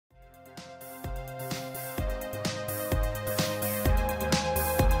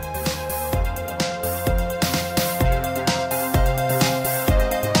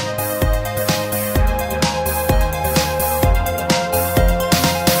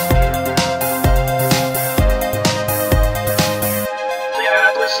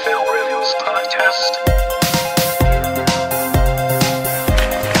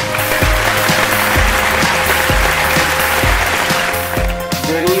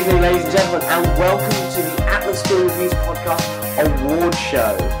evening, ladies and gentlemen, and welcome to the Atmosphere Reviews Podcast Award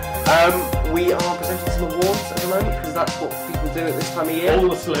Show. We are presenting some awards at the moment because that's what people do at this time of year. All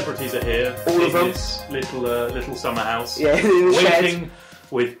the celebrities are here. All of them. This little summer house. Yeah, in the waiting shed.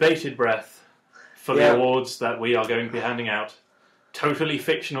 with bated breath for the awards that we are going to be handing out. Totally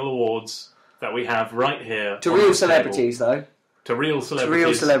fictional awards that we have right here. To real celebrities, though. To real celebrities. To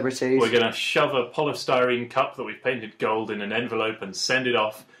real celebrities. We're going to shove a polystyrene cup that we've painted gold in an envelope and send it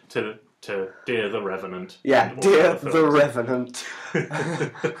off to Dear the Revenant. Yeah, Dear the Revenant.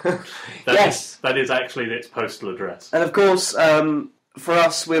 Yes. That is actually its postal address. And of course, for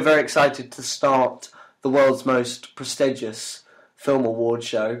us, we're very excited to start the world's most prestigious film award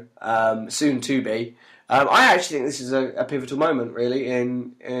show, soon to be. I actually think this is a pivotal moment, really,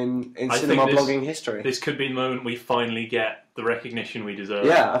 in cinema blogging history. This could be the moment we finally get the recognition we deserve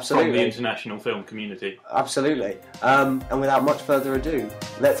from the international film community. Absolutely. And without much further ado,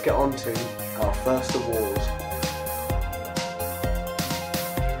 let's get on to our first award.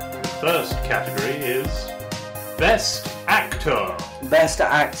 The first category is Best Actor. Best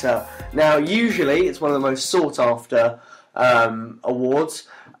Actor. Now, usually, it's one of the most sought-after awards.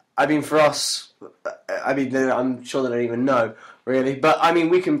 I mean, for us... I'm sure they don't even know, really. But, I mean,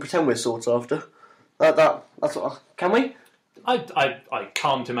 we can pretend we're sought after. That's what... Can we? I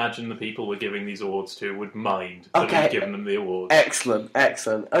can't imagine the people we're giving these awards to would mind that we've given them the awards. Excellent.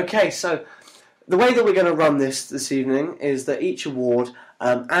 Okay, so the way that we're going to run this evening is that each award,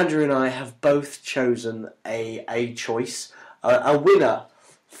 Andrew and I have both chosen a choice, a winner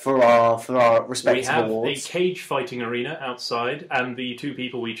for our respective awards. We have a cage fighting arena outside, and the two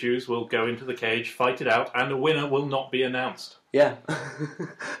people we choose will go into the cage, fight it out, and a winner will not be announced. Yeah.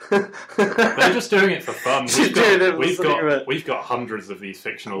 They're just doing it for fun. We've got hundreds of these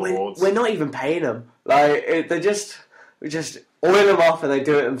fictional awards. We're not even paying them. Like we just oil them off and they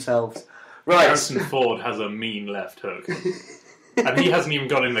do it themselves. Right. Harrison Ford has a mean left hook. And he hasn't even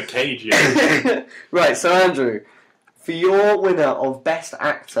got in the cage yet. Right, so Andrew, for your winner of Best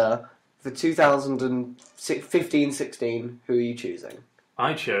Actor for 2015-16, who are you choosing?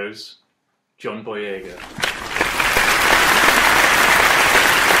 I chose John Boyega.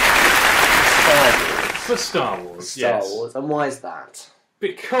 For Star Wars, Star Wars, and why is that?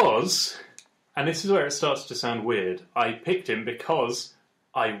 Because, and this is where it starts to sound weird, I picked him because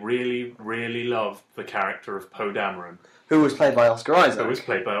I really, really loved the character of Poe Dameron. Who was played by Oscar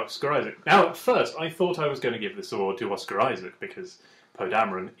Isaac. Now, at first, I thought I was going to give this award to Oscar Isaac because Poe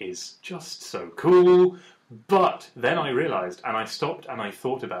Dameron is just so cool. But then I realised, and I stopped and I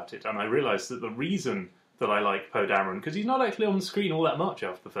thought about it, and I realised that the reason that I like Poe Dameron, because he's not actually on the screen all that much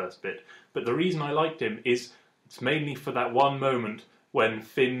after the first bit, but the reason I liked him is it's mainly for that one moment when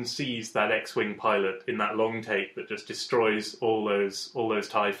Finn sees that X-Wing pilot in that long take that just destroys all those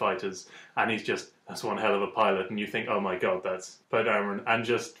TIE fighters, and that's one hell of a pilot, and you think, oh my god, that's Poe Dameron, and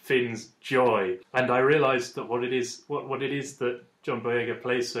just Finn's joy. And I realised that what it is that John Boyega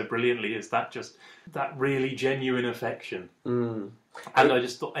plays so brilliantly is that really genuine affection. And I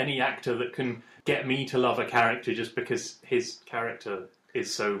just thought any actor that can get me to love a character just because his character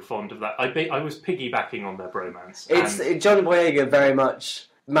is so fond of that. I was piggybacking on their bromance. John Boyega very much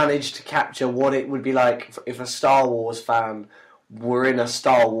managed to capture what it would be like if a Star Wars fan were in a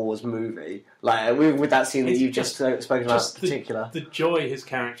Star Wars movie. Like, with that scene that you've just spoken about in particular. The joy his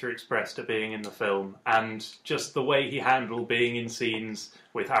character expressed at being in the film, and just the way he handled being in scenes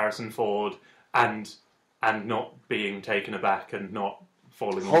with Harrison Ford, and not being taken aback and not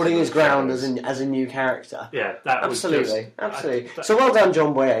holding his ground as a new character. Yeah, that absolutely. So well done,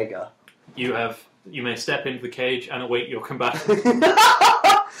 John Boyega. You may step into the cage and await your combat.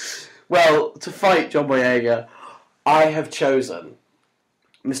 Well, to fight John Boyega, I have chosen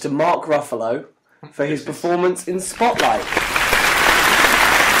Mr. Mark Ruffalo for his performance in Spotlight.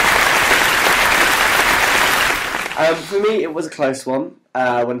 For me, it was a close one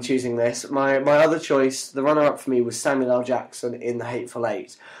when choosing this. My other choice, the runner-up for me, was Samuel L. Jackson in The Hateful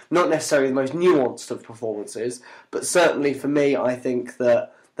Eight. Not necessarily the most nuanced of performances, but certainly for me, I think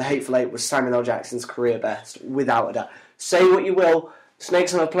that The Hateful Eight was Samuel L. Jackson's career best, without a doubt. Say what you will,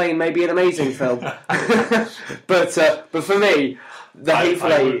 Snakes on a Plane may be an amazing film, but for me, The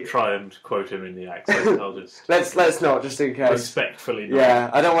Hateful Eight... I would try and quote him in the accent. I'll just let's not, just in case. Respectfully, not. Yeah,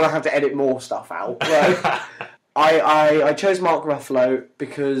 I don't want to have to edit more stuff out. Right? I chose Mark Ruffalo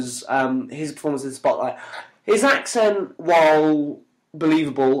because his performance in Spotlight, his accent, while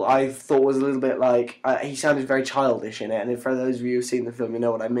believable, I thought was a little bit like he sounded very childish in it. And for those of you who've seen the film, you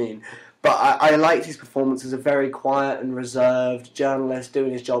know what I mean. But I liked his performance as a very quiet and reserved journalist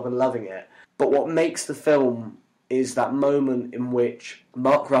doing his job and loving it. But what makes the film is that moment in which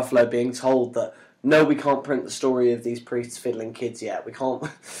Mark Ruffalo being told that no, we can't print the story of these priests fiddling kids yet. We can't.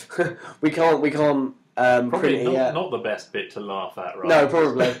 we can't. Probably print it yet. not the best bit to laugh at, right? No,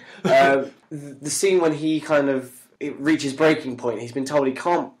 probably. The scene when he kind of it reaches breaking point. He's been told he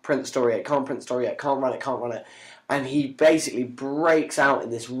can't print the story yet. Can't print the story yet. Can't run it. And he basically breaks out in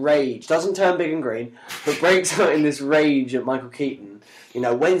this rage. Doesn't turn big and green, but breaks out in this rage at Michael Keaton. You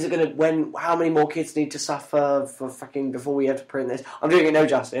know, when's it gonna? How many more kids need to suffer for fucking before we have to print this? I'm doing it no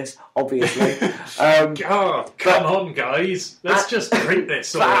justice, obviously. God, come on, guys. Let's just print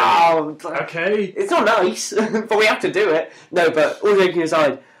this already. Okay? It's not nice, but we have to do it. No, but all joking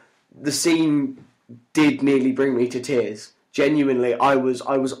aside, the scene did nearly bring me to tears. Genuinely, I was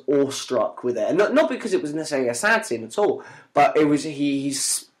awestruck with it, and not because it was necessarily a sad scene at all, but it was he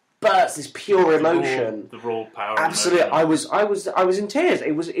spurts this pure emotion, the raw power. Absolutely, I was in tears.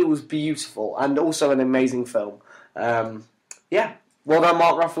 It was beautiful and also an amazing film. Yeah, well done,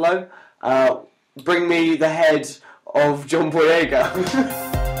 Mark Ruffalo. Bring me the head of John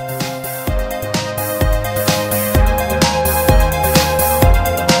Boyega.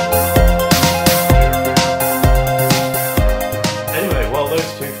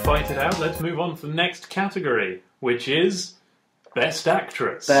 Let's move on to the next category, which is Best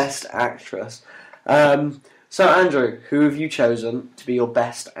Actress. Best Actress. So, Andrew, who have you chosen to be your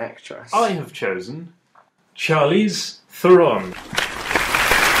Best Actress? I have chosen Charlize Theron.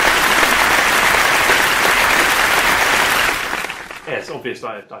 Yes, obviously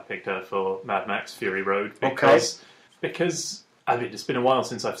I picked her for Mad Max Fury Road because I mean it's been a while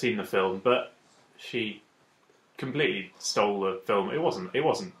since I've seen the film, but she completely stole the film. It wasn't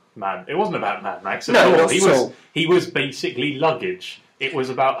about Mad Max at all. He was basically luggage. It was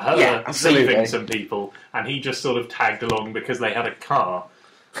about her saving some people, and he just sort of tagged along because they had a car.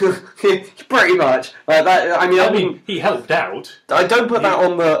 Pretty much. I mean, he helped out. I don't put that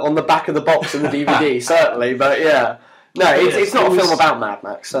on the back of the box in the DVD, certainly, but yeah. No, it's not a film about Mad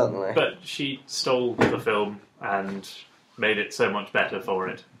Max, certainly. But she stole the film and made it so much better for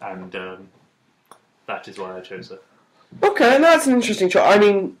it, and that is why I chose her. Okay, no, that's an interesting choice. I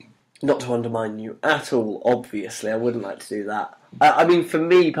mean, not to undermine you at all, obviously, I wouldn't like to do that. I mean, for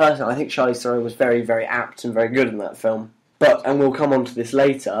me personally, I think Charlize Theron was very, very apt and very good in that film. And we'll come on to this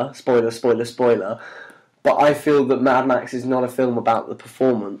later, spoiler, but I feel that Mad Max is not a film about the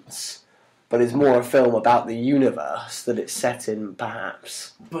performance, but it's more a film about the universe that it's set in,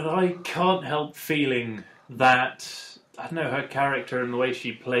 perhaps. But I can't help feeling that, I don't know, her character and the way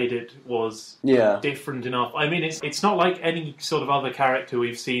she played it was different enough. I mean, it's not like any sort of other character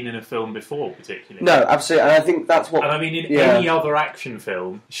we've seen in a film before, particularly. No, absolutely, and I think that's what... And I mean, in any other action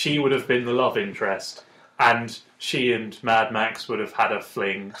film, she would have been the love interest, and she and Mad Max would have had a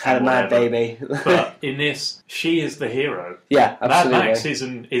fling. Had a mad baby. But in this, she is the hero. Yeah, absolutely. Mad Max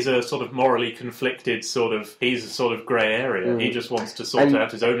is a sort of morally conflicted sort of... He's a sort of grey area. He just wants to sort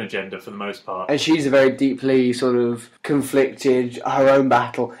out his own agenda for the most part. And she's a very deeply sort of conflicted, her own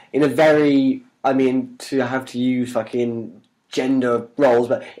battle, in a very... I mean, to have to use fucking gender roles,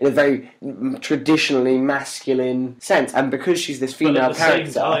 but in a very traditionally masculine sense. And because she's this female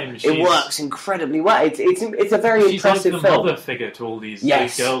character, it works incredibly well. It's a very impressive film. She's like the mother figure to all these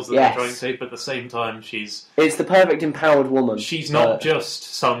girls that they're trying to save, but at the same time, it's the perfect empowered woman. She's not just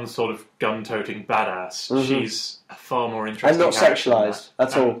some sort of gun-toting badass. Mm-hmm. She's a far more interesting and not sexualised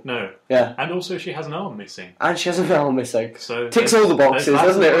at all. No. Yeah. And also she has an arm missing. And she has an arm missing. So ticks all the boxes,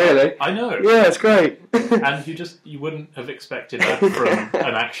 doesn't it, really? I know. Yeah, it's great. And you wouldn't have expected that from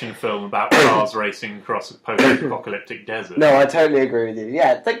an action film about cars racing across a post-apocalyptic desert. No, I totally agree with you.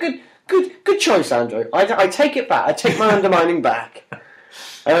 Yeah, good choice, Andrew. I take it back. I take my undermining back.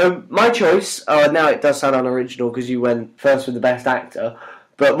 My choice, now it does sound unoriginal because you went first with the best actor,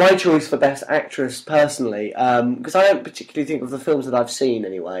 but my choice for best actress, personally, because I don't particularly think of the films that I've seen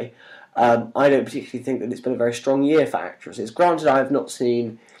anyway, I don't particularly think that it's been a very strong year for actresses. Granted, I have not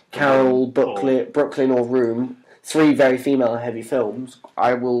seen Carol, Brooklyn or Room, 3 very female-heavy films.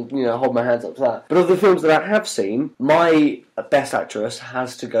 I will, hold my hands up to that. But of the films that I have seen, my best actress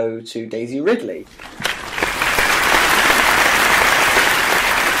has to go to Daisy Ridley.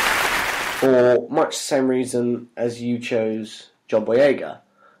 For much the same reason as you chose John Boyega.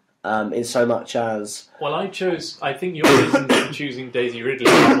 In so much as... Well, I think your reason for choosing Daisy Ridley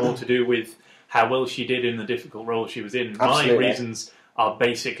had more to do with how well she did in the difficult role she was in. Absolutely. My reasons are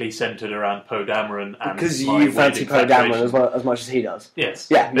basically centred around Poe Dameron and because you fancy Poe Dameron as much as he does. Yes.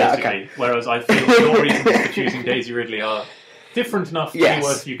 Yeah, basically. Okay. Whereas I feel your reasons for choosing Daisy Ridley are different enough to be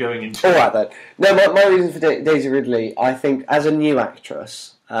worth you going into. All right, then. No, my reason for Daisy Ridley, I think, as a new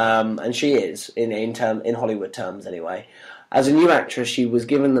actress... and she is in Hollywood terms anyway. As a new actress, she was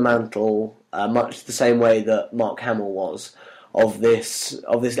given the mantle much the same way that Mark Hamill was of this.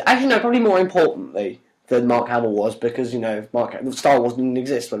 Actually, no, probably more importantly than Mark Hamill was, because Star Wars didn't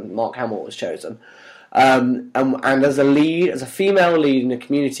exist when Mark Hamill was chosen. And as a female lead in a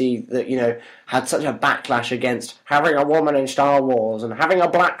community that had such a backlash against having a woman in Star Wars and having a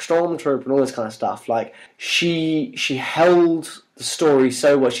black stormtrooper and all this kind of stuff, like she held the story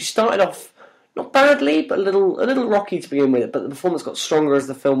so well. She started off not badly, but a little rocky to begin with, but the performance got stronger as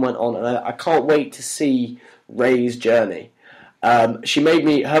the film went on, and I can't wait to see Rey's journey. She made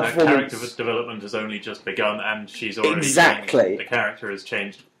me her performance. Character development has only just begun, and she's already exactly the character has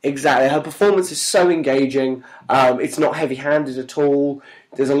changed. Exactly, her performance is so engaging. It's not heavy-handed at all.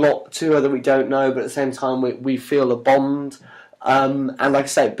 There's a lot to her that we don't know, but at the same time, we feel a bond. And like I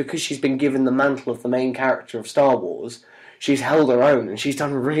say, because she's been given the mantle of the main character of Star Wars, she's held her own, and she's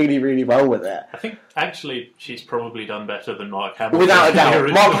done really, really well with it. I think actually she's probably done better than Mark Hamill. Without a doubt,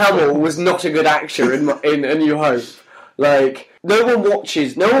 Mark Hamill was not a good actor in A New Hope. Like, no one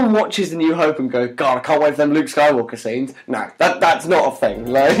watches The New Hope and go, God, I can't wait for them Luke Skywalker scenes. No, that's not a thing.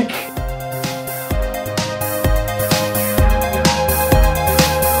 Like,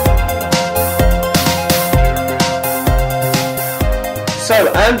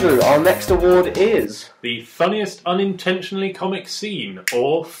 so Andrew, our next award is the funniest unintentionally comic scene,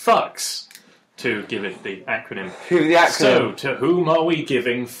 or fucks, to give it the acronym. So, to whom are we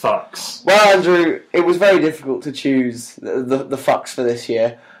giving fucks? Well, Andrew, it was very difficult to choose the fucks for this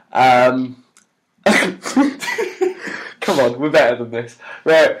year. Come on, we're better than this.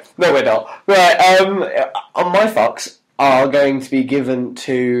 Right, no, we're not. Right, my fucks are going to be given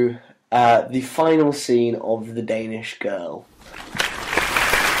to the final scene of The Danish Girl.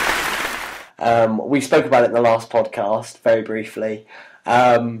 We spoke about it in the last podcast, very briefly.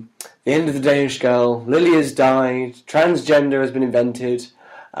 The end of The Danish Girl, Lily has died, transgender has been invented,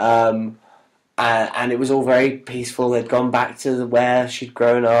 and it was all very peaceful. They'd gone back to where she'd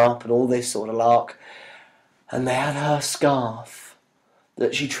grown up and all this sort of lark. And they had her scarf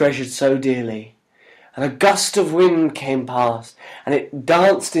that she treasured so dearly. And a gust of wind came past, and it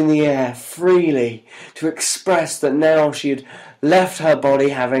danced in the air freely to express that now she had left her body,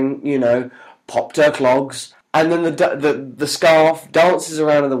 having, popped her clogs. And then the scarf dances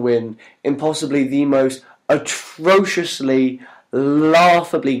around in the wind in possibly the most atrociously,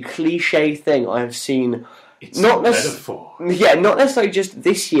 laughably cliche thing I have seen. It's not metaphor. Yeah, not necessarily just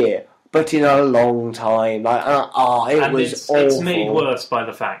this year, but in a long time. Like, it was awful. It's made worse by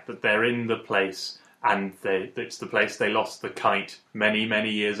the fact that they're in the place, and it's the place they lost the kite many,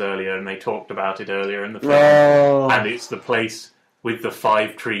 many years earlier, and they talked about it earlier in the film. Oh. And it's the place with the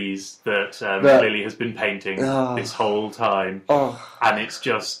 5 trees that Lily has been painting this whole time. Oh. And it's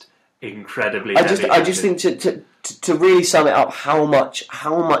just incredibly heavy. I just think to really sum it up, how much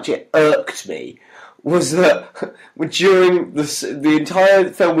it irked me was that during the entire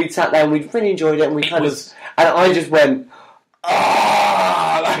film we sat there and we really enjoyed it, and and I just went,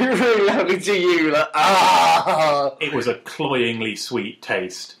 like really loudly to you, like, It was a cloyingly sweet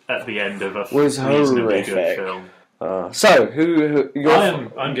taste at the end of a reasonably horrific. Good film. So, who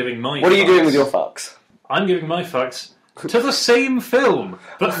I'm giving my What are you doing with your fucks? I'm giving my fucks to the same film,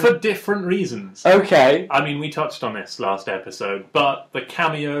 but for different reasons. Okay. I mean, we touched on this last episode, but the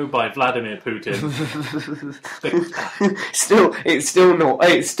cameo by Vladimir Putin...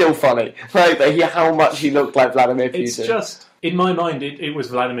 It's still funny. Like, how much he looked like Vladimir Putin. It's just... In my mind, it was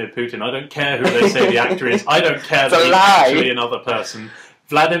Vladimir Putin. I don't care who they say the actor is. I don't care that he's actually another person.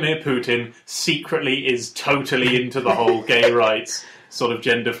 Vladimir Putin secretly is totally into the whole gay rights, sort of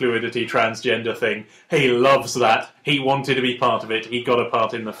gender fluidity, transgender thing. He loves that. He wanted to be part of it. He got a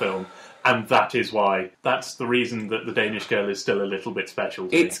part in the film. And that is why. That's the reason that The Danish Girl is still a little bit special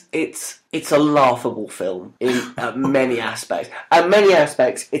to me. It's a laughable film in many aspects. At many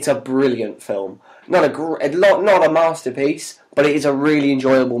aspects, it's a brilliant film. Not a masterpiece, but it is a really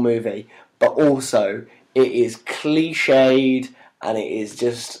enjoyable movie. But also, it is cliched, and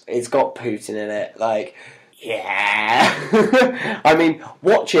it's got Putin in it. Like, yeah. I mean,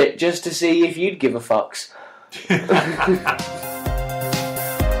 watch it just to see if you'd give a fucks.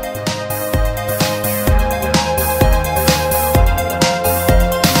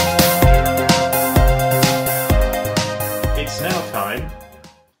 It's now time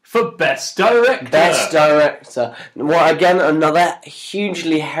for Best Director. Best Director. Well, again, another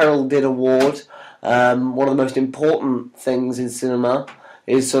hugely heralded award. One of the most important things in cinema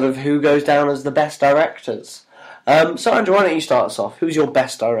is sort of who goes down as the best directors. So, Andrew, why don't you start us off? Who's your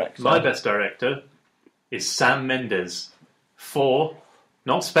best director? My best director is Sam Mendes for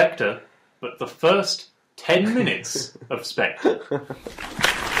Not Spectre, but the first 10 minutes of Spectre.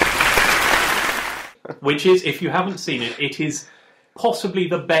 Which is, if you haven't seen it, it is possibly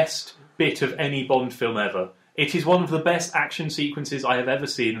the best bit of any Bond film ever. It is one of the best action sequences I have ever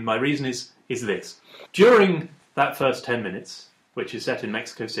seen, and my reason is this. During that first 10 minutes, which is set in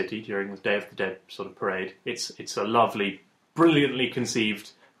Mexico City during the Day of the Dead sort of parade, it's a lovely, brilliantly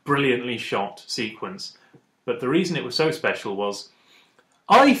conceived, brilliantly shot sequence. But the reason it was so special was,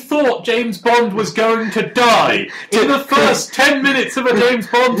 I thought James Bond was going to die. In the first 10 minutes of a James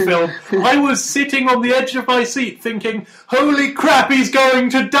Bond film, I was sitting on the edge of my seat thinking, holy crap, he's going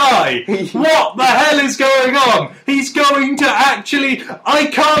to die. What the hell is going on? He's going to actually... I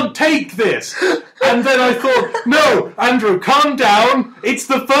can't take this. And then I thought, no, Andrew, calm down. It's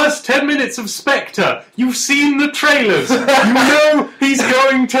the first 10 minutes of Spectre. You've seen the trailers. You know he's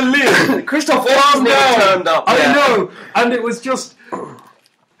going to live. Christoph Waltz never turned up. I know. And it was just...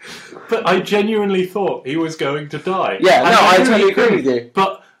 But I genuinely thought he was going to die. Yeah, no, I totally agree with you.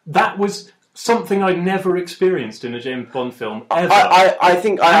 But that was something I'd never experienced in a James Bond film, ever. I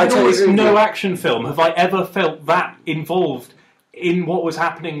think I totally agree with no you. action film have I ever felt that involved in what was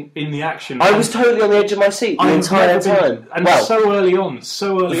happening in the action. I was totally on the edge of my seat the entire time. And so early on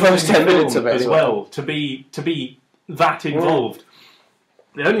the first 10 minutes film of it as anyway. well, to be that involved.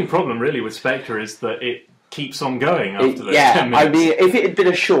 The only problem really with Spectre is that it keeps on going after those 10 minutes. I mean, if it had been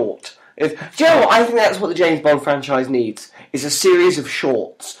a short... do you know what? I think that's what the James Bond franchise needs, is a series of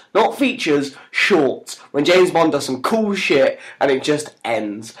shorts. Not features, shorts. When James Bond does some cool shit and it just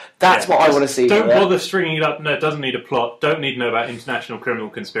ends. That's what I want to see. Don't bother stringing it up. No, it doesn't need a plot. Don't need to know about international criminal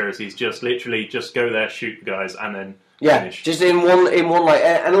conspiracies. Just literally just go there, shoot the guys, and then finish. Just in one like...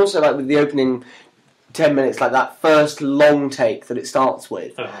 And also like with the opening... 10 minutes, like that first long take that it starts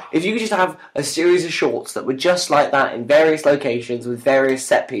with. If you could just have a series of shorts that were just like that in various locations with various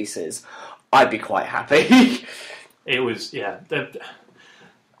set pieces, I'd be quite happy. It was,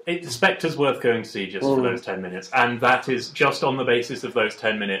 Spectre's worth going to see just for those 10 minutes, and that is just on the basis of those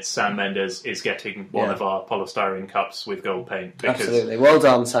 10 minutes. Sam Mendes is getting one of our polystyrene cups with gold paint. Absolutely. Well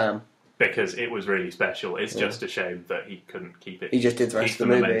done, Sam. Because it was really special. It's just a shame that he couldn't keep it. He just did the rest of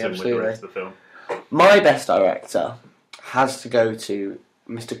the movie, momentum with the rest of the film. My best director has to go to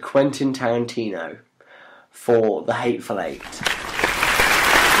Mr. Quentin Tarantino for The Hateful Eight.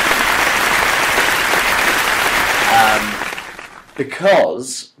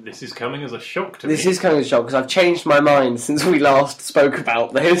 Because... This is coming as a shock to me. This is coming as a shock, because I've changed my mind since we last spoke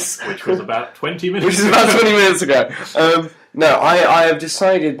about this. Which was about 20 minutes Which is about 20 minutes ago. No, I have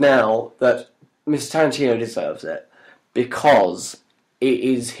decided now that Mr. Tarantino deserves it, because it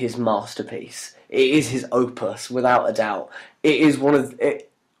is his masterpiece. It is his opus, without a doubt. It is one of...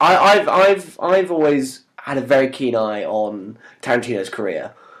 I've always had a very keen eye on Tarantino's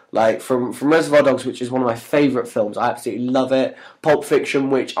career. Like, from Reservoir Dogs, which is one of my favourite films, I absolutely love it. Pulp Fiction,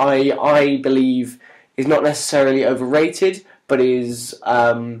 which I believe is not necessarily overrated, but is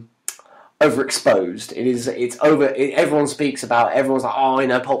overexposed. Everyone speaks about it. Everyone's like,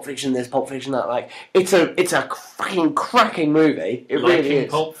 oh, Pulp Fiction this, Pulp Fiction that. Like, it's a fucking cracking movie. It really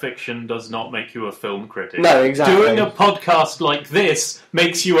is. Pulp Fiction does not make you a film critic. No, exactly. Doing a podcast like this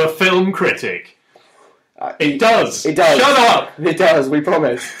makes you a film critic. It does. It does. Shut up. It does. We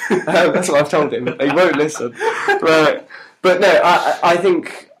promise. That's what I've told him. He won't listen. But no, I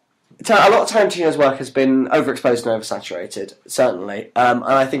think a lot of Tarantino's work has been overexposed and oversaturated. Certainly, and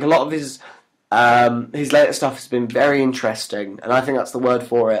I think a lot of his later stuff has been very interesting, and I think that's the word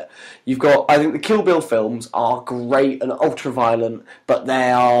for it. I think the Kill Bill films are great and ultra-violent, but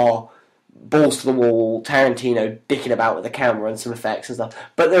they are balls to the wall, Tarantino dicking about with the camera and some effects and stuff.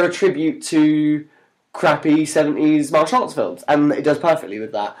 But they're a tribute to crappy 70s martial arts films, and it does perfectly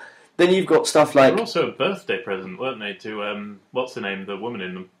with that. Then you've got stuff like... They were also a birthday present, weren't they, to, what's the name, the woman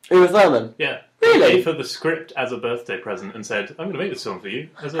in them? Uma Thurman? Yeah. Really? They gave her the script as a birthday present and said, I'm going to make this film for you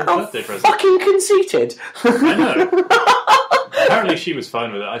as a birthday present. Fucking conceited! I know. Apparently she was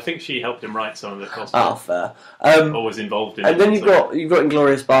fine with it. I think she helped him write some of it, possibly. Ah, fair. Or was involved in it. And then you've got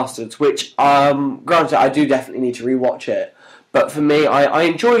Inglourious Bastards, which, granted, I do definitely need to rewatch it. But for me, I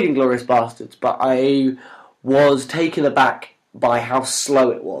enjoyed Inglourious Bastards, but I was taken aback by how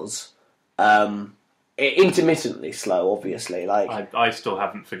slow it was. Intermittently slow, obviously. Like I still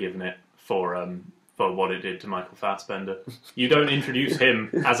haven't forgiven it for what it did to Michael Fassbender. You don't introduce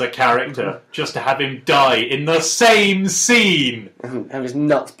him as a character just to have him die in the same scene. Have his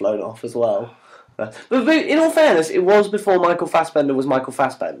nuts blown off as well. But in all fairness, it was before Michael Fassbender was Michael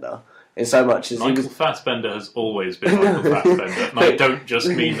Fassbender. In so much as Michael Fassbender has always been Michael Fassbender, and I don't just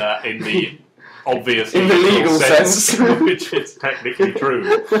mean that in the obviously in the legal sense. which is technically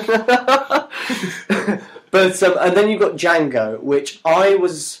true. But and then you've got Django, which I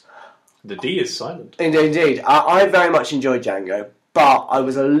was... The D is silent. Indeed. I very much enjoyed Django, but I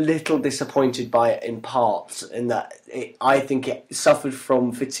was a little disappointed by it in parts, in that I think it suffered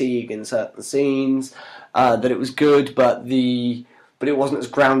from fatigue in certain scenes, that it was good, but it wasn't as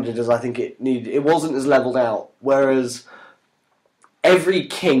grounded as I think it needed. It wasn't as levelled out, whereas every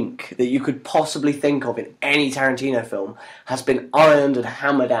kink that you could possibly think of in any Tarantino film has been ironed and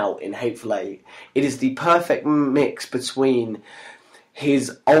hammered out in Hateful Eight. It is the perfect mix between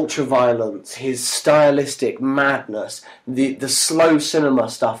his ultra-violence, his stylistic madness, the slow cinema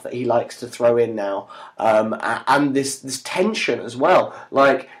stuff that he likes to throw in now, and this tension as well.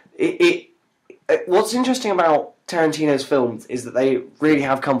 Like, what's interesting about Tarantino's films is that they really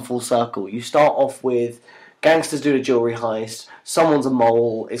have come full circle. You start off with gangsters doing a jewellery heist, someone's a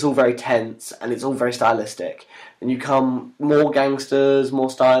mole, it's all very tense, and it's all very stylistic. And you come more gangsters, more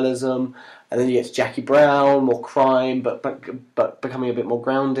stylism, and then you get to Jackie Brown, more crime, but becoming a bit more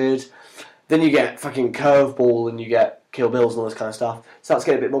grounded. Then you get fucking Curveball, and you get Kill Bills and all this kind of stuff. Starts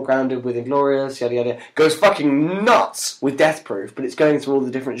getting a bit more grounded with Inglourious, yada yada. Goes fucking nuts with Death Proof, but it's going through all the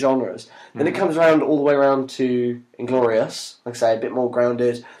different genres. Then it comes around all the way around to Inglourious, like I say, a bit more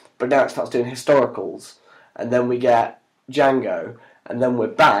grounded, but now it starts doing historicals. And then we get Django, and then we're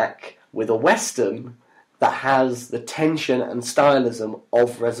back with a Western that has the tension and stylism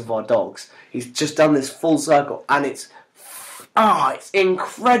of Reservoir Dogs. He's just done this full circle, and it's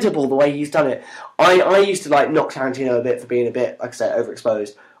incredible the way he's done it. I used to knock Tarantino a bit for being a bit, like I said,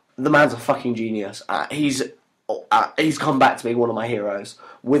 overexposed. The man's a fucking genius. He's come back to be one of my heroes,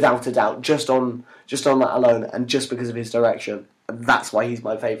 without a doubt, just on that alone, and just because of his direction. That's why he's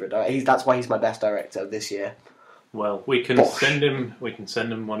my favourite. That's why he's my best director this year. Well, we can send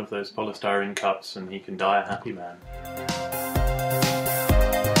him one of those polystyrene cups, and he can die a happy man.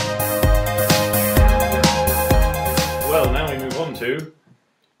 Well, now we move on to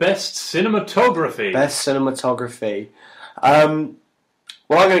best cinematography. Best cinematography. Well,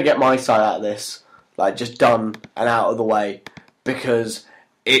 I'm going to get my side out of this, just done and out of the way, because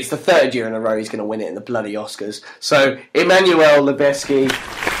it's the third year in a row he's going to win it in the bloody Oscars. So, Emmanuel Lubezki,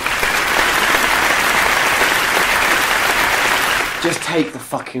 just take the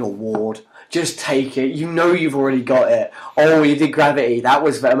fucking award. Just take it. You know you've already got it. Oh, you did Gravity. That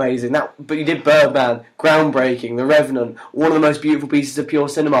was amazing. But you did Birdman. Groundbreaking. The Revenant. One of the most beautiful pieces of pure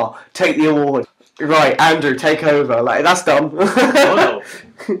cinema. Take the award. Right, Andrew, take over. That's done. Well,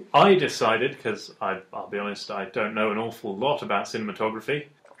 I decided, because I'll be honest, I don't know an awful lot about cinematography.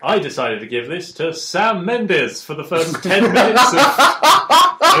 I decided to give this to Sam Mendes for the first 10 minutes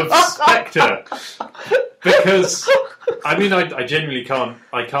of Spectre. Because, I genuinely can't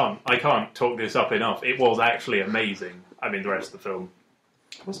talk this up enough. It was actually amazing. The rest of the film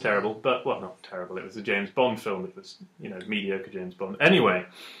was terrible, but, well, not terrible. It was a James Bond film. It was, mediocre James Bond. Anyway,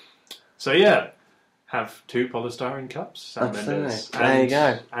 so yeah, have 2 polystyrene cups, Sam Mendes. There you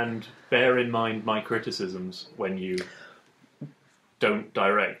go. And bear in mind my criticisms when you don't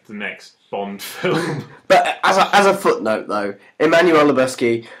direct the next Bond film. But as a footnote, though, Emmanuel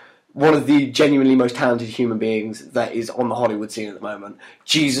Lubezki, one of the genuinely most talented human beings that is on the Hollywood scene at the moment.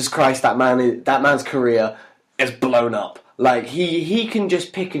 Jesus Christ, that man's career is blown up. He can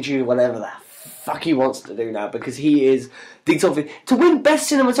just pick and choose whatever the fuck he wants to do now, because he is the sort of to win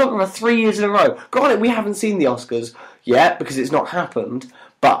Best Cinematographer 3 years in a row. Granted, we haven't seen the Oscars yet because it's not happened,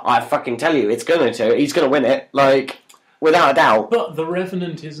 but I fucking tell you, it's going to. He's going to win it, without a doubt. But The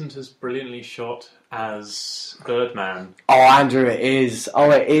Revenant isn't as brilliantly shot as Birdman. Oh, Andrew, it is. Oh,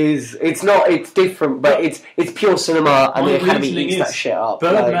 it is. It's not. It's different, but it's pure cinema, and the Academy eats that shit up.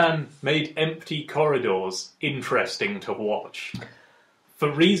 Birdman made empty corridors interesting to watch.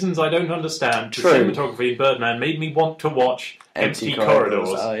 For reasons I don't understand, the cinematography in Birdman made me want to watch empty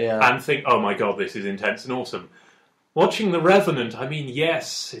corridors and think, oh my god, this is intense and awesome. Watching The Revenant,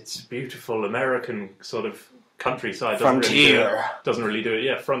 yes, it's beautiful American sort of countryside. Doesn't really do it.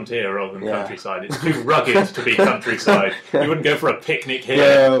 Yeah, frontier rather than countryside. It's too rugged to be countryside. You wouldn't go for a picnic here.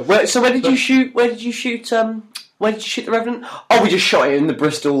 Yeah. So where did you shoot? Where did you shoot The Revenant? Oh, we just shot it in the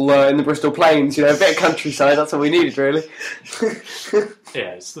Bristol Plains. A bit of countryside. That's all we needed, really.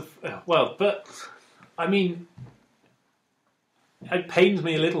 Yeah, it's but it pains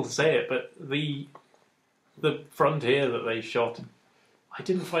me a little to say it, but the frontier that they shot, I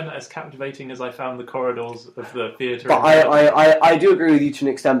didn't find that as captivating as I found the corridors of the theatre. But I do agree with you to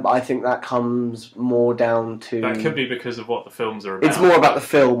an extent, but I think that comes more down to... That could be because of what the films are about. It's more about the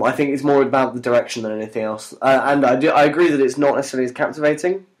film. I think it's more about the direction than anything else. And I agree that it's not necessarily as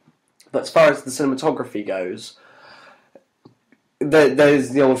captivating. But as far as the cinematography goes,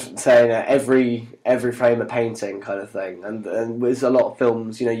 there's the old saying, every frame a painting kind of thing, and with a lot of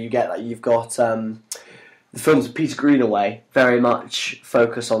films, you get that. You've got the films of Peter Greenaway very much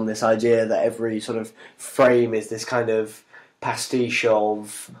focus on this idea that every sort of frame is this kind of pastiche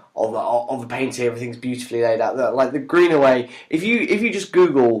of a painting. Everything's beautifully laid out. Like the Greenaway, if you just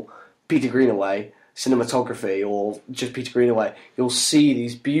Google Peter Greenaway cinematography or just Peter Greenaway, you'll see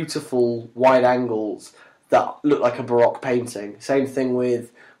these beautiful wide angles that look like a Baroque painting. Same thing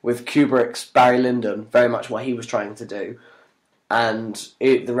with Kubrick's Barry Lyndon, very much what he was trying to do. And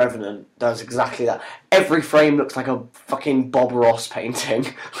The Revenant does exactly that. Every frame looks like a fucking Bob Ross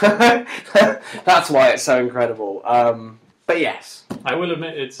painting. That's why it's so incredible. But yes. I will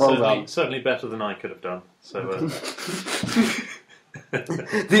admit it's certainly better than I could have done. So.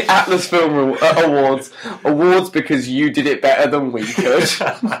 The Atlas Film Awards because you did it better than we could.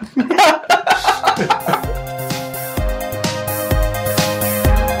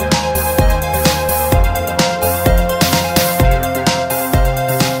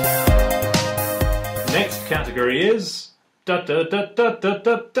 Category is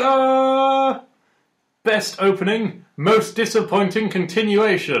best opening, most disappointing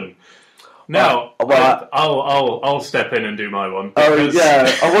continuation. Now, I'll step in and do my one. Oh yeah,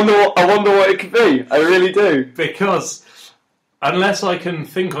 I wonder what it could be. I really do, because unless I can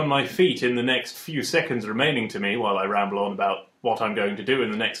think on my feet in the next few seconds remaining to me while I ramble on about what I'm going to do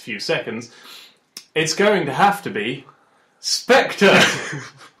in the next few seconds, it's going to have to be Spectre.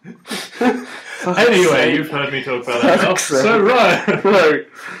 Anyway, you've heard me talk about that enough. So right.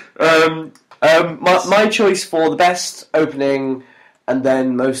 My choice for the best opening and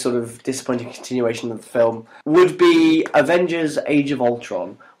then most sort of disappointing continuation of the film would be Avengers: Age of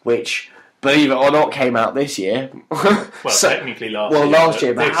Ultron, which, believe it or not, came out this year. Well, technically last year. Well, last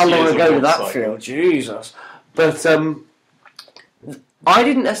year, but how long ago did that feel? Jesus. But I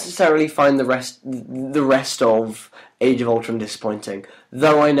didn't necessarily find the rest of Age of Ultron disappointing,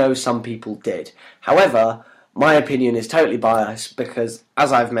 though I know some people did. However, my opinion is totally biased because,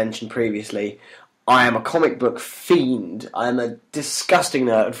 as I've mentioned previously, I am a comic book fiend. I am a disgusting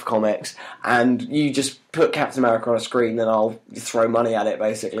nerd for comics, and you just put Captain America on a screen and I'll throw money at it,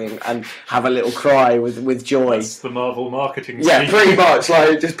 basically, and have a little cry with joy. That's the Marvel marketing scheme. Yeah, pretty much.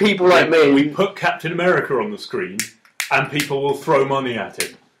 Like, just people like me. We put Captain America on the screen and people will throw money at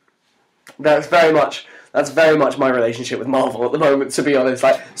it. That's very much my relationship with Marvel at the moment, to be honest.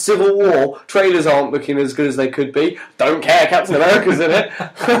 Like, Civil War, trailers aren't looking as good as they could be. Don't care, Captain America's in it.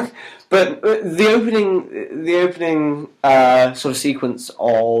 But the opening sort of sequence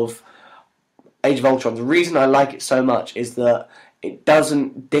of Age of Ultron, the reason I like it so much is that it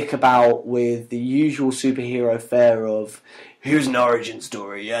doesn't dick about with the usual superhero fare of here's an origin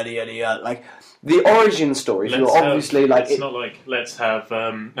story, yada yada yada. Like, the origin story, obviously like it's not like let's have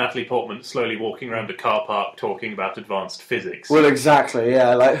Natalie Portman slowly walking around a car park talking about advanced physics. Well, exactly,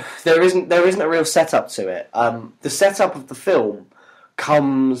 yeah. Like there isn't a real setup to it. The setup of the film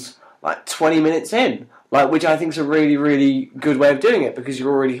comes like 20 minutes in, like, which I think is a really, really good way of doing it because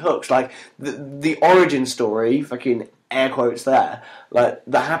you're already hooked. Like the origin story, fucking air quotes there, like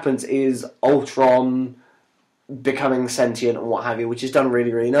that happens is Ultron becoming sentient and what have you, which is done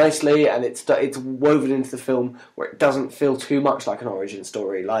really, really nicely, and it's woven into the film where it doesn't feel too much like an origin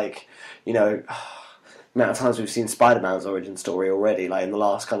story. Like, the amount of times we've seen Spider-Man's origin story already, like in the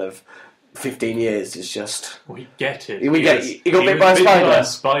last kind of 15 years, is just... We get it. He got bit by a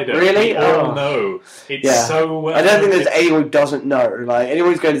spider. Really? We all know. It's so... I don't think there's anyone who doesn't know. Like,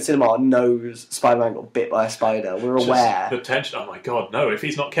 anyone who's going to cinema knows Spider-Man got bit by a spider. We're aware. The tension... Oh my god, no. If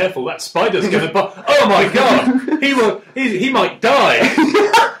he's not careful, that spider's going to... Oh my god! He might die!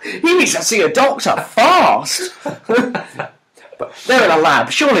 He needs to see a doctor fast! But they're in a lab.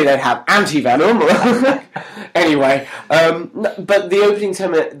 Surely they'd have anti-venom. Anyway, but the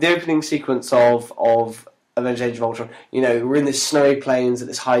opening sequence of Avengers: Age of Ultron, we're in this snowy plains at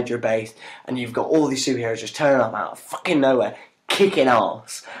this Hydra base, and you've got all these superheroes just turning up out of fucking nowhere, kicking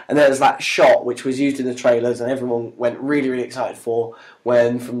ass. And there's that shot which was used in the trailers, and everyone went really, really excited for,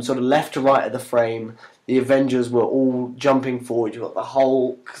 when from sort of left to right of the frame, the Avengers were all jumping forward. You've got the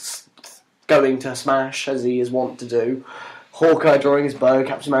Hulk going to smash, as he is wont to do. Hawkeye drawing his bow,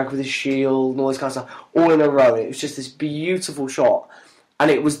 Captain America with his shield, and all this kind of stuff, all in a row. And it was just this beautiful shot. And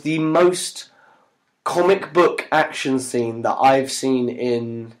it was the most comic book action scene that I've seen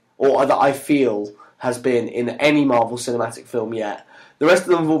in, or that I feel has been in any Marvel cinematic film yet. The rest of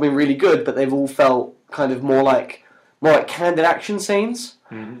them have all been really good, but they've all felt kind of more like candid action scenes.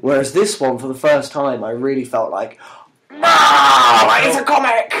 Mm-hmm. Whereas this one, for the first time, I really felt like, it's a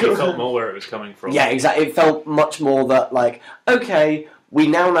comic! You felt more where it was coming from. Yeah, exactly. It felt much more that, like, okay, we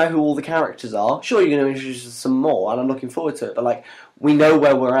now know who all the characters are. Sure, you're going to introduce us some more, and I'm looking forward to it, but, like, we know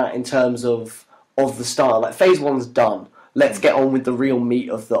where we're at in terms of the style. Like, Phase 1's done. Let's get on with the real meat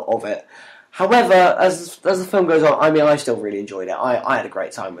of it. However, as the film goes on, I mean, I still really enjoyed it. I had a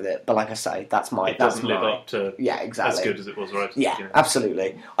great time with it, but like I say, it doesn't live up to exactly as good as it was right at the beginning.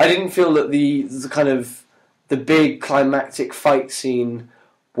 Absolutely. I didn't feel that the kind of the big climactic fight scene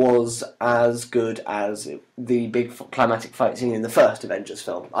was as good as the big climactic fight scene in the first Avengers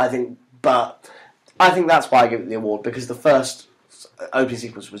film. I think that's why I give it the award, because the first opening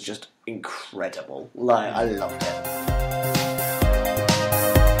sequence was just incredible. Like, I loved it.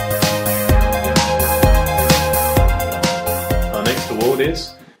 Award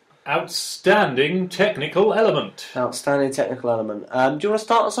is Outstanding Technical Element. Outstanding Technical Element. Do you want to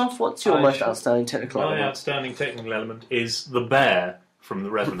start us off? What's your most outstanding technical element? My outstanding technical element is the bear from The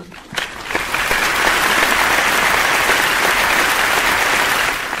Revenant.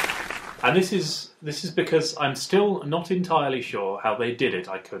 And this is because I'm still not entirely sure how they did it.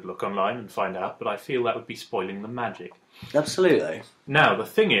 I could look online and find out, but I feel that would be spoiling the magic. Absolutely. Now, the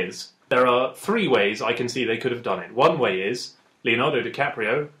thing is, there are 3 ways I can see they could have done it. One way is Leonardo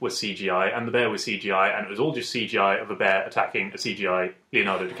DiCaprio was CGI and the bear was CGI, and it was all just CGI of a bear attacking a CGI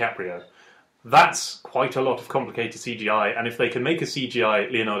Leonardo DiCaprio. That's quite a lot of complicated CGI, and if they can make a CGI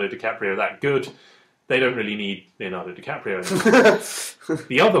Leonardo DiCaprio that good, they don't really need Leonardo DiCaprio anymore.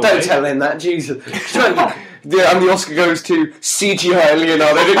 The other way... Don't tell him that, Jesus. And the Oscar goes to CGI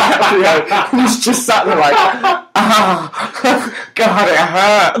Leonardo DiCaprio. He's just sat there like, God, it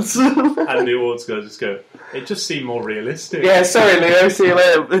hurts. And the awards guys just go, it just seemed more realistic. Yeah, sorry Leo, see you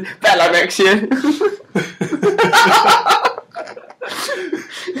later. Better luck next year.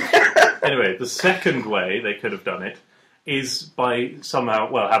 Anyway, the second way they could have done it is by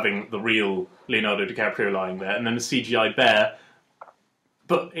somehow, having the real Leonardo DiCaprio lying there, and then a CGI bear,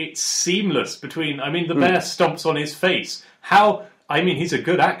 but it's seamless between... I mean, the bear stomps on his face. He's a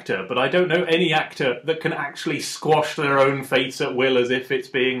good actor, but I don't know any actor that can actually squash their own face at will as if it's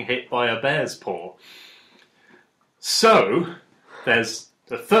being hit by a bear's paw. So, there's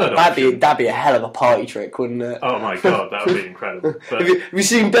the third option. That'd be a hell of a party trick, wouldn't it? Oh my god, that would be incredible. But have you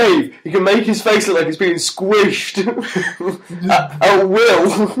seen Dave? He can make his face look like it's being squished. At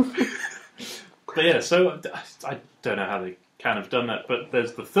will. But yeah, so I don't know how they can have done that, but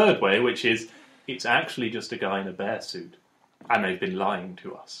there's the third way, which is it's actually just a guy in a bear suit, and they've been lying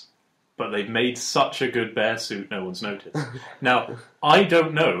to us. But they've made such a good bear suit, no one's noticed. Now, I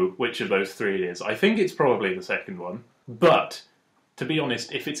don't know which of those 3 it is. I think it's probably the second one, but to be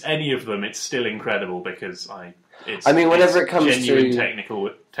honest, if it's any of them, it's still incredible because whenever it comes genuine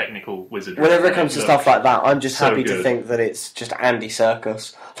to technical wizardry. Whenever it comes to stuff like that, I'm just happy to think that it's just Andy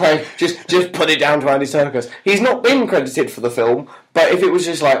Serkis. Like, just put it down to Andy Serkis. He's not been credited for the film, but if it was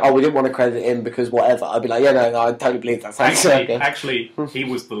just like, oh, we didn't want to credit him because whatever, I'd be like, yeah, no, I totally believe that's Andy Serkis. Actually, he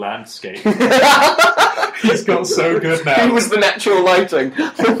was the landscape. He's got so good now. He was the natural lighting.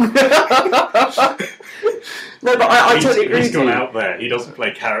 No, but I totally agree. He's gone out there. He doesn't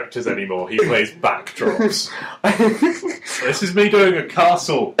play characters anymore. He plays backdrops. This is me doing a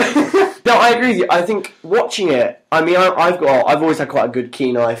castle. No, I agree with you. I think watching it, I mean, I've always had quite a good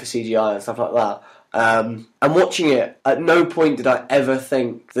keen eye for CGI and stuff like that. And watching it, at no point did I ever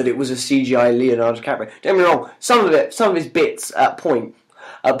think that it was a CGI Leonardo DiCaprio. Don't get me wrong. Some of his bits at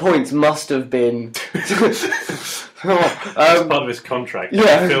points must have been. It's part of his contract.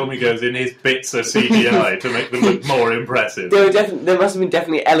 Yeah. The film he goes in, his bits are CGI to make them look more impressive. There must have been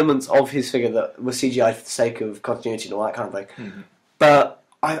definitely elements of his figure that were CGI for the sake of continuity and all that kind of thing. Mm-hmm. But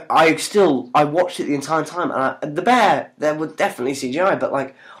I watched it the entire time, and the bear there was definitely CGI, but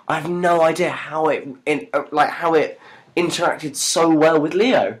like I have no idea how it interacted so well with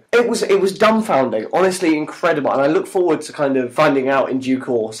Leo. It was dumbfounding, honestly incredible, and I look forward to kind of finding out in due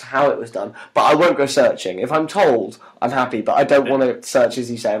course how it was done. But I won't go searching. If I'm told, I'm happy, but I don't want to search,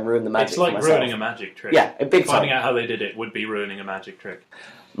 as you say, and ruin the magic. It's like for myself. ruining a magic trick. Yeah, a big time. Finding out how they did it would be ruining a magic trick.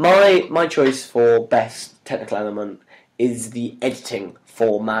 My choice for best technical element is the editing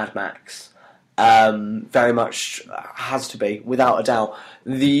for Mad Max. Very much has to be, without a doubt.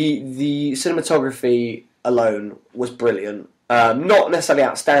 The cinematography alone was brilliant. Not necessarily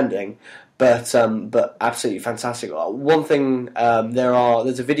outstanding, but absolutely fantastic. One thing,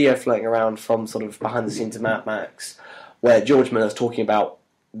 there's a video floating around from sort of behind the scenes of Mad Max where George Miller's talking about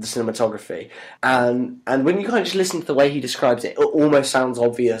the cinematography, and when you kind of just listen to the way he describes it, it almost sounds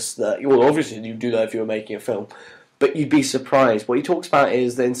obvious that, well, obviously you'd do that if you were making a film, but you'd be surprised. What he talks about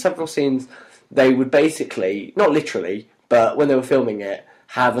is that in several scenes they would basically, not literally, but when they were filming it,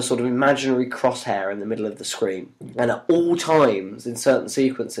 have a sort of imaginary crosshair in the middle of the screen. And at all times, in certain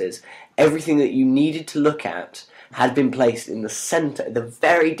sequences, everything that you needed to look at had been placed in the centre, the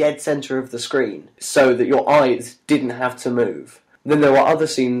very dead centre of the screen, so that your eyes didn't have to move. Then there were other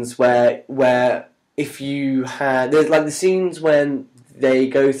scenes where if you had... There's like the scenes when they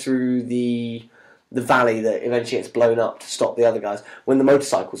go through the valley that eventually gets blown up to stop the other guys, when the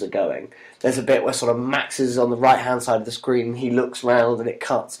motorcycles are going. There's a bit where sort of Max is on the right-hand side of the screen, and he looks round and it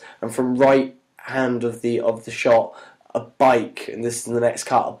cuts, and from right hand of the shot, a bike, and this is the next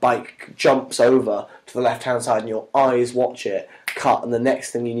cut, a bike jumps over to the left-hand side and your eyes watch it cut, and the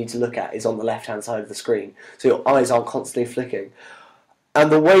next thing you need to look at is on the left-hand side of the screen. So your eyes aren't constantly flicking. And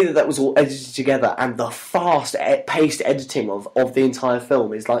the way that was all edited together and the fast-paced editing of the entire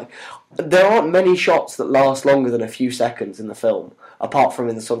film is like... There aren't many shots that last longer than a few seconds in the film, apart from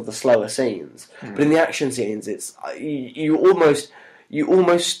in the sort of the slower scenes. But in the action scenes, it's... You almost...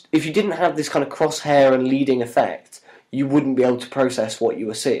 If you didn't have this kind of crosshair and leading effect, you wouldn't be able to process what you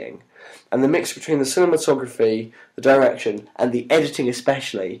were seeing. And the mix between the cinematography, the direction, and the editing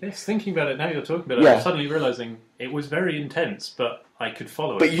especially... Yes, thinking about it now you're talking about it, I'm suddenly realising it was very intense, but I could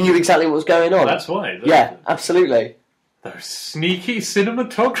follow it. But you knew exactly what was going on. That's why. Yeah, absolutely. Those sneaky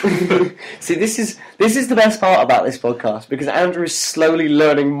cinematographers. See, this is the best part about this podcast, because Andrew is slowly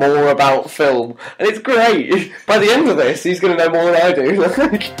learning more about film, and it's great. By the end of this, he's going to know more than I do.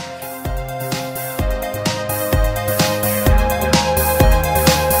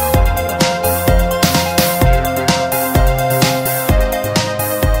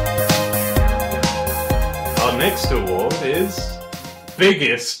 Our next award is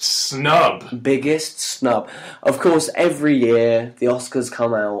Biggest Snub. Biggest snub. Of course, every year the Oscars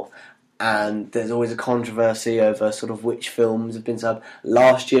come out and there's always a controversy over sort of which films have been subbed.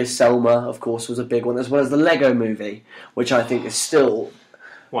 Last year, Selma, of course, was a big one, as well as the Lego Movie, which I think is still...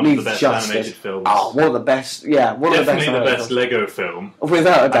 One of the best animated films. Oh, one of the best, yeah. Definitely the best Lego film.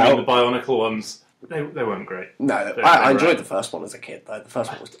 Without a doubt. I mean, the Bionicle ones, they weren't great. No, I enjoyed the first one as a kid, though. The first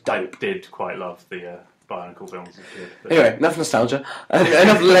one was dope. I did quite love the... Bionicle films as a kid. Anyway, enough nostalgia.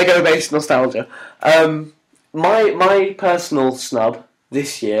 Enough Lego-based nostalgia. My personal snub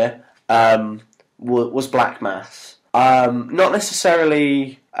this year was Black Mass. Not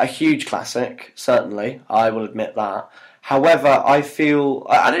necessarily a huge classic, certainly, I will admit that. However, I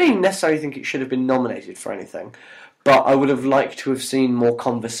don't even necessarily think it should have been nominated for anything, but I would have liked to have seen more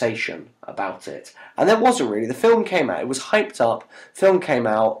conversation about it. And there wasn't really. The film came out, it was hyped up, film came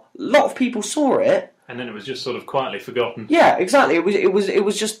out, a lot of people saw it, and then it was just sort of quietly forgotten. Yeah, exactly. It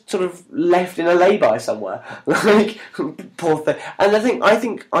was just sort of left in a lay-by somewhere. Like, poor thing. And I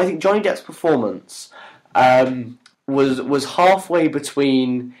think Johnny Depp's performance was halfway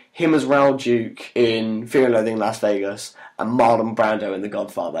between him as Raoul Duke in Fear and Loathing in Las Vegas and Marlon Brando in The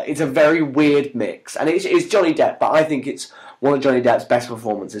Godfather. It's a very weird mix, and it's Johnny Depp, but I think it's one of Johnny Depp's best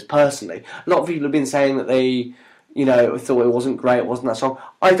performances personally. A lot of people have been saying that they... thought it wasn't great, it wasn't that strong.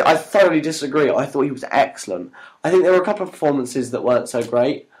 I thoroughly disagree. I thought he was excellent. I think there were a couple of performances that weren't so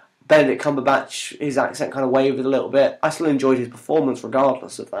great. Benedict Cumberbatch, his accent kind of wavered a little bit. I still enjoyed his performance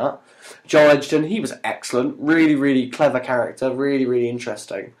regardless of that. Joel Edgerton, he was excellent. Really, really clever character. Really, really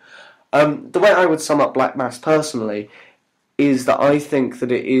interesting. The way I would sum up Black Mass personally is that I think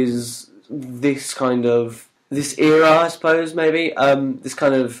that it is this kind of... this era, I suppose, maybe.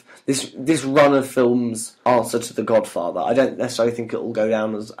 This run of films answer to The Godfather. I don't necessarily think it will go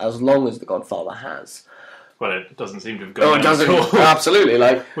down as long as The Godfather has. Well, it doesn't seem to have gone down at all. Absolutely,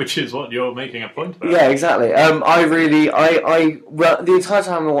 which is what you're making a point about. Yeah, exactly. The entire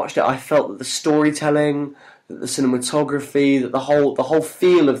time I watched it, I felt that the storytelling, that the cinematography, that the whole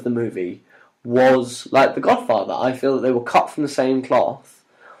feel of the movie was like The Godfather. I feel that they were cut from the same cloth,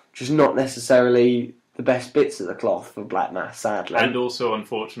 which is not necessarily the best bits of the cloth for Black Mass, sadly. And also,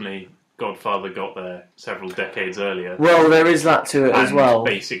 unfortunately, Godfather got there several decades earlier. Well, there is that to it as well.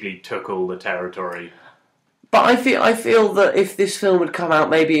 Basically took all the territory. But I feel that if this film had come out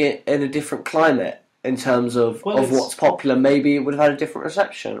maybe in a different climate in terms of what's popular, maybe it would have had a different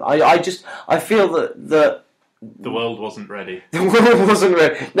reception. I feel that the world wasn't ready. The world wasn't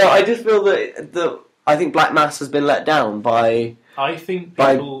ready. No, I just feel that I think Black Mass has been let down by... I think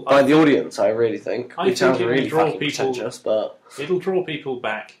by the audience, I really think. I think it'll really draw people. But it'll draw people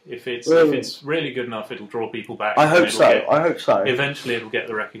back if it's really good enough. It'll draw people back. I hope so. Eventually, it'll get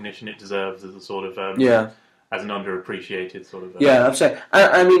the recognition it deserves as a sort of as an underappreciated sort of. Yeah, absolutely.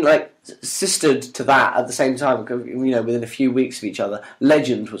 I mean, like sistered to that at the same time, within a few weeks of each other,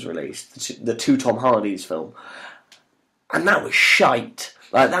 Legend was released, the two Tom Hardy's film, and that was shite.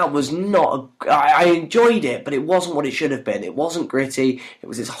 Like, that was not... I enjoyed it, but it wasn't what it should have been. It wasn't gritty. It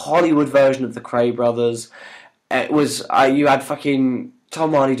was this Hollywood version of the Cray brothers. It was... you had fucking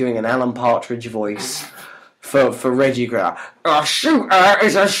Tom Hardy doing an Alan Partridge voice for Reggie Grant. A shooter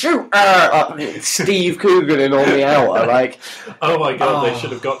is a shooter! Steve Coogan in On the Hour, like... Oh my god, they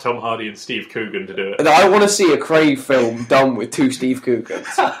should have got Tom Hardy and Steve Coogan to do it. I want to see a Cray film done with 2 Steve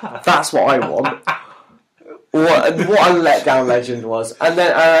Coogans. That's what I want. What a letdown Legend was. And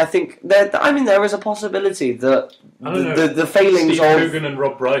then I think there is a possibility that the failings Steve of Coogan and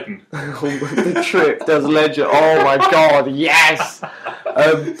Rob Brydon. the trip does Legend. Oh my god, yes.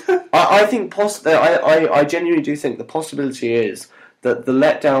 I think I genuinely do think the possibility is that the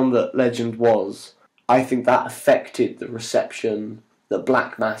letdown that Legend was, I think that affected the reception that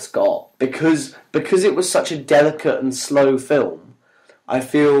Black Mass got because it was such a delicate and slow film. I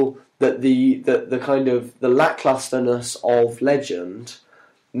feel that the kind of the lacklusterness of Legend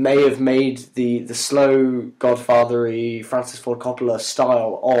may have made the slow Godfathery Francis Ford Coppola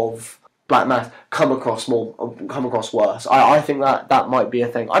style of Black Mass come across worse. I think that might be a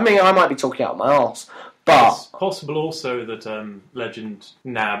thing. I mean, I might be talking out of my arse, but it's possible also that Legend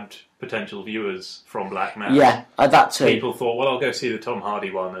nabbed potential viewers from Black Mass. Yeah, that too. People thought, well, I'll go see the Tom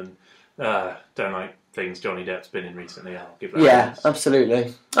Hardy one, and don't like things Johnny Depp's been in recently. I'll give that. Yeah,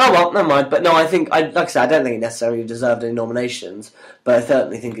 absolutely. Oh well, never mind. But no, I think, like I said, I don't think it necessarily deserved any nominations, but I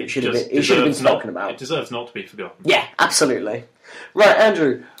certainly think it should have been. It should have been spoken about. It deserves not to be forgotten. Yeah, absolutely. Right,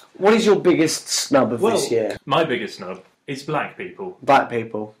 Andrew, what is your biggest snub of this year? My biggest snub is Black people. Black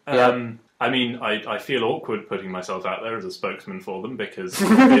people. Yeah. I mean, I feel awkward putting myself out there as a spokesman for them because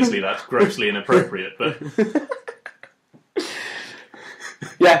obviously that's grossly inappropriate. But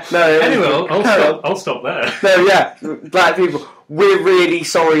yeah, no. Anyway, I'll stop there. No, yeah, Black people. We're really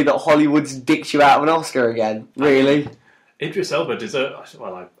sorry that Hollywood's dicked you out of an Oscar again. Really. Idris Elba deserves...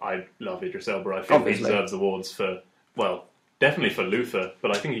 Well, I love Idris Elba. I think he deserves awards for... Well, definitely for Luther,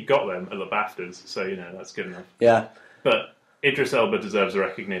 but I think he got them at the BAFTAs, so, that's good enough. Yeah. But Idris Elba deserves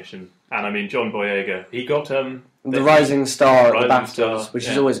recognition. And, I mean, John Boyega, he got... the Rising Star at the BAFTAs, Star, which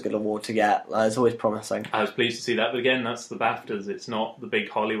is always a good award to get. It's always promising. I was pleased to see that, but again, that's the BAFTAs. It's not the big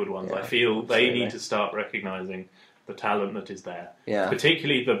Hollywood ones. Yeah, I feel they need to start recognising the talent that is there. Yeah.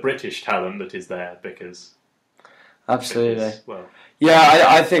 Particularly the British talent that is there, because... Absolutely. Well, yeah,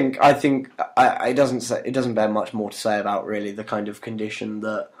 I think it doesn't bear much more to say about really the kind of condition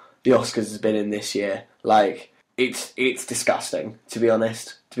that the Oscars has been in this year. Like, it's disgusting, to be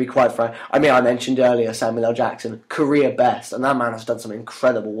honest. To be quite frank, I mean, I mentioned earlier Samuel L. Jackson, career best, and that man has done some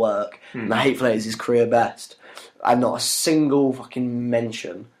incredible work. And The Hateful Eight is his career best, and not a single fucking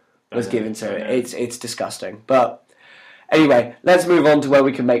mention was given to it. It's disgusting. But anyway, let's move on to where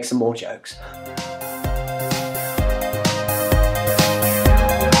we can make some more jokes.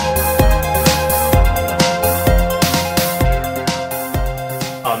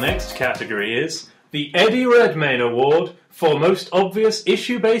 Our next category is the Eddie Redmayne Award for Most Obvious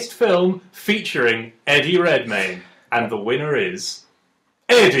Issue-Based Film featuring Eddie Redmayne. And the winner is...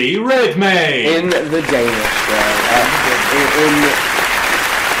 Eddie Redmayne! In the Danish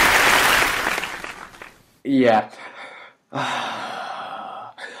yeah.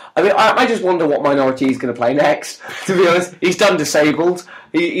 I mean, I just wonder what minority he's going to play next, to be honest. He's done disabled.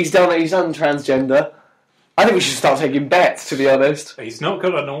 He's done transgender. I think we should start taking bets, to be honest. He's not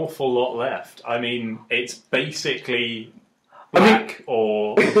got an awful lot left. I mean, it's basically black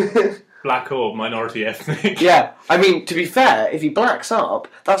or minority ethnic. Yeah, I mean, to be fair, if he blacks up,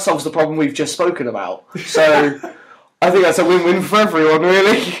 that solves the problem we've just spoken about. So, I think that's a win-win for everyone,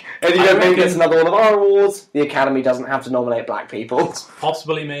 really. Eddie Redmayne gets another one of our awards. The Academy doesn't have to nominate black people.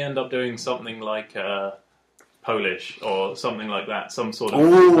 Possibly may end up doing something like... Polish or something like that, some sort of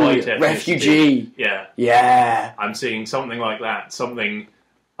white ethnicity. Refugee. Yeah. Yeah. I'm seeing something like that.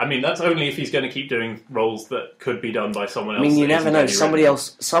 I mean, that's only if he's going to keep doing roles that could be done by someone else. I mean, you never know. Somebody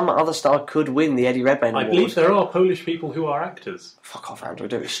else, some other star could win the Eddie Redmayne Award. I believe there are Polish people who are actors. Fuck off, Andrew.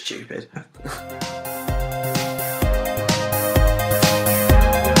 Don't be stupid.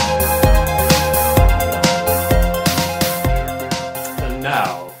 And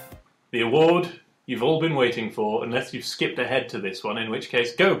now, the award you've all been waiting for, unless you've skipped ahead to this one, in which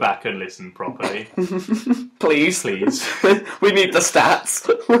case go back and listen properly. Please. We need the stats.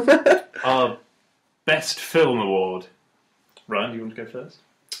 Our Best Film Award. Ryan, do you want to go first?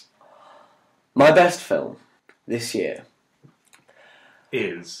 My best film this year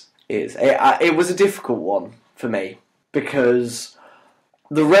is... It was a difficult one for me, because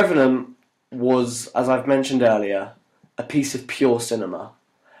The Revenant was, as I've mentioned earlier, a piece of pure cinema.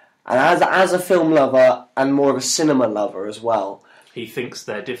 And as a film lover, and more of a cinema lover as well, He thinks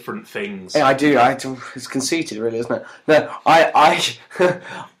they're different things. Yeah, I do. It's conceited, really, isn't it? No, I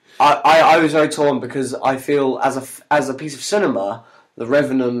was very torn because I feel as a piece of cinema, The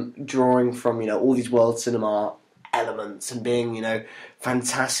Revenant, drawing from all these world cinema elements and being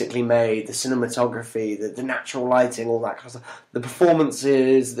fantastically made, the cinematography, the natural lighting, all that kind of stuff, the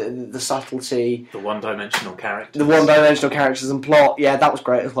performances, the subtlety, the one-dimensional characters and plot. Yeah, that was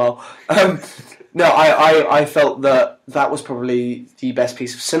great as well. No, I felt that was probably the best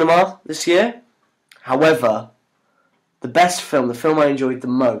piece of cinema this year. However, the best film, the film I enjoyed the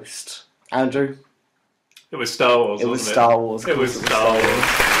most, Andrew? It was Star Wars, It was Star Wars. It was Star Wars.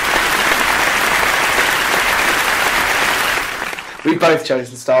 We've both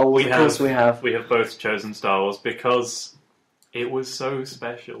chosen Star Wars, of course we have. We have both chosen Star Wars because it was so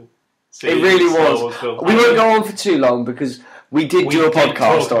special. It really was. We won't go on for too long because we did do a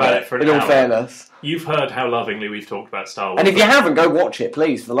podcast on it, in all fairness. You've heard how lovingly we've talked about Star Wars. And if you haven't, go watch it,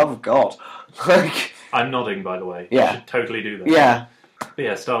 please, for the love of God. I'm nodding, by the way. Yeah. You should totally do that. Yeah. But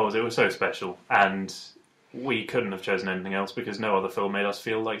yeah, Star Wars, it was so special. And we couldn't have chosen anything else because no other film made us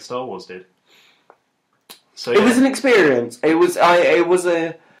feel like Star Wars did. So, It was an experience.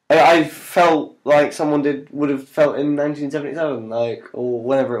 I felt like someone would have felt in 1977, or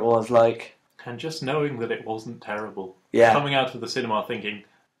whenever it was, And just knowing that it wasn't terrible. Yeah. Coming out of the cinema thinking,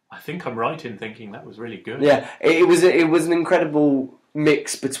 I think I'm right in thinking that was really good. Yeah, it was an incredible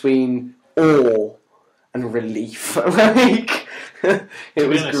mix between awe and relief. It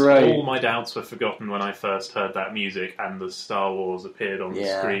was great. All my doubts were forgotten when I first heard that music and the Star Wars appeared on the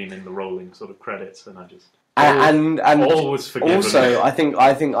screen in the rolling sort of credits, and I just... And all was forgiven. Also, I think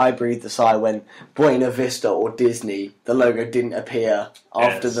I breathed a sigh when Buena Vista or Disney, the logo didn't appear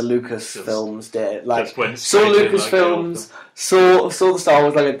after the Lucasfilms did. Saw Lucasfilms, saw the Star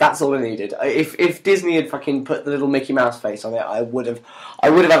Wars logo. That's all I needed. If Disney had fucking put the little Mickey Mouse face on it, I would have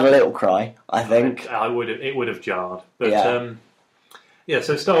had a little cry. I think it would have jarred. But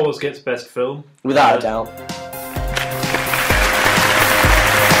so Star Wars gets best film without a doubt.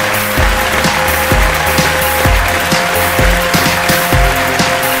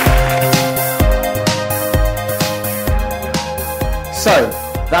 So,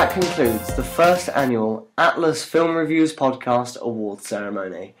 that concludes the first annual Atlas Film Reviews Podcast Awards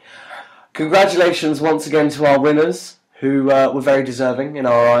Ceremony. Congratulations once again to our winners, who were very deserving in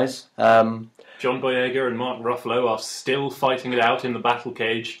our eyes. John Boyega and Mark Ruffalo are still fighting it out in the battle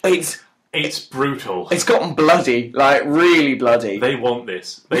cage. It's brutal. It's gotten bloody, really bloody. They want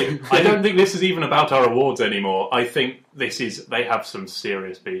this. I don't think this is even about our awards anymore. I think they have some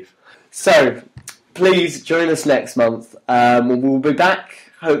serious beef. So, please join us next month. We'll be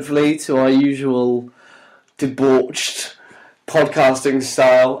back, hopefully, to our usual debauched podcasting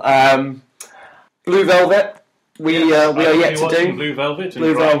style. Blue Velvet, we are yet to do. Blue Velvet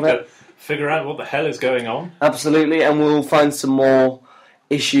and trying to figure out what the hell is going on. Absolutely, and we'll find some more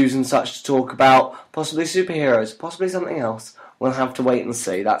issues and such to talk about. Possibly superheroes, possibly something else. We'll have to wait and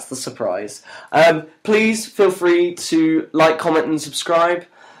see. That's the surprise. Please feel free to like, comment, and subscribe.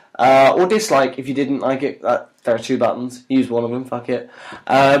 Or dislike if you didn't like it. There are two buttons. Use one of them. Fuck it.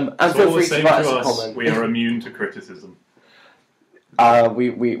 And feel free to write us a comment. We are immune to criticism.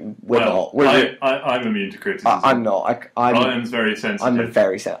 We're not. I'm immune to criticism. I'm not. Ryan's very sensitive.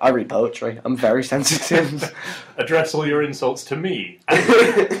 I read poetry. I'm very sensitive. Address all your insults to me at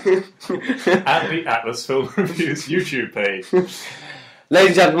the Atlas Film Reviews YouTube page.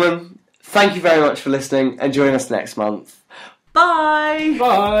 Ladies and gentlemen, thank you very much for listening, and join us next month. Bye!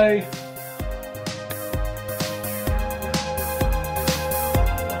 Bye!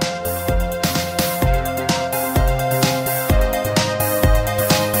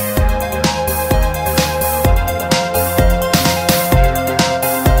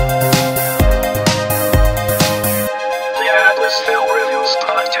 The Atlas Film Reviews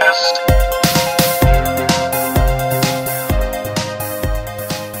Podcast.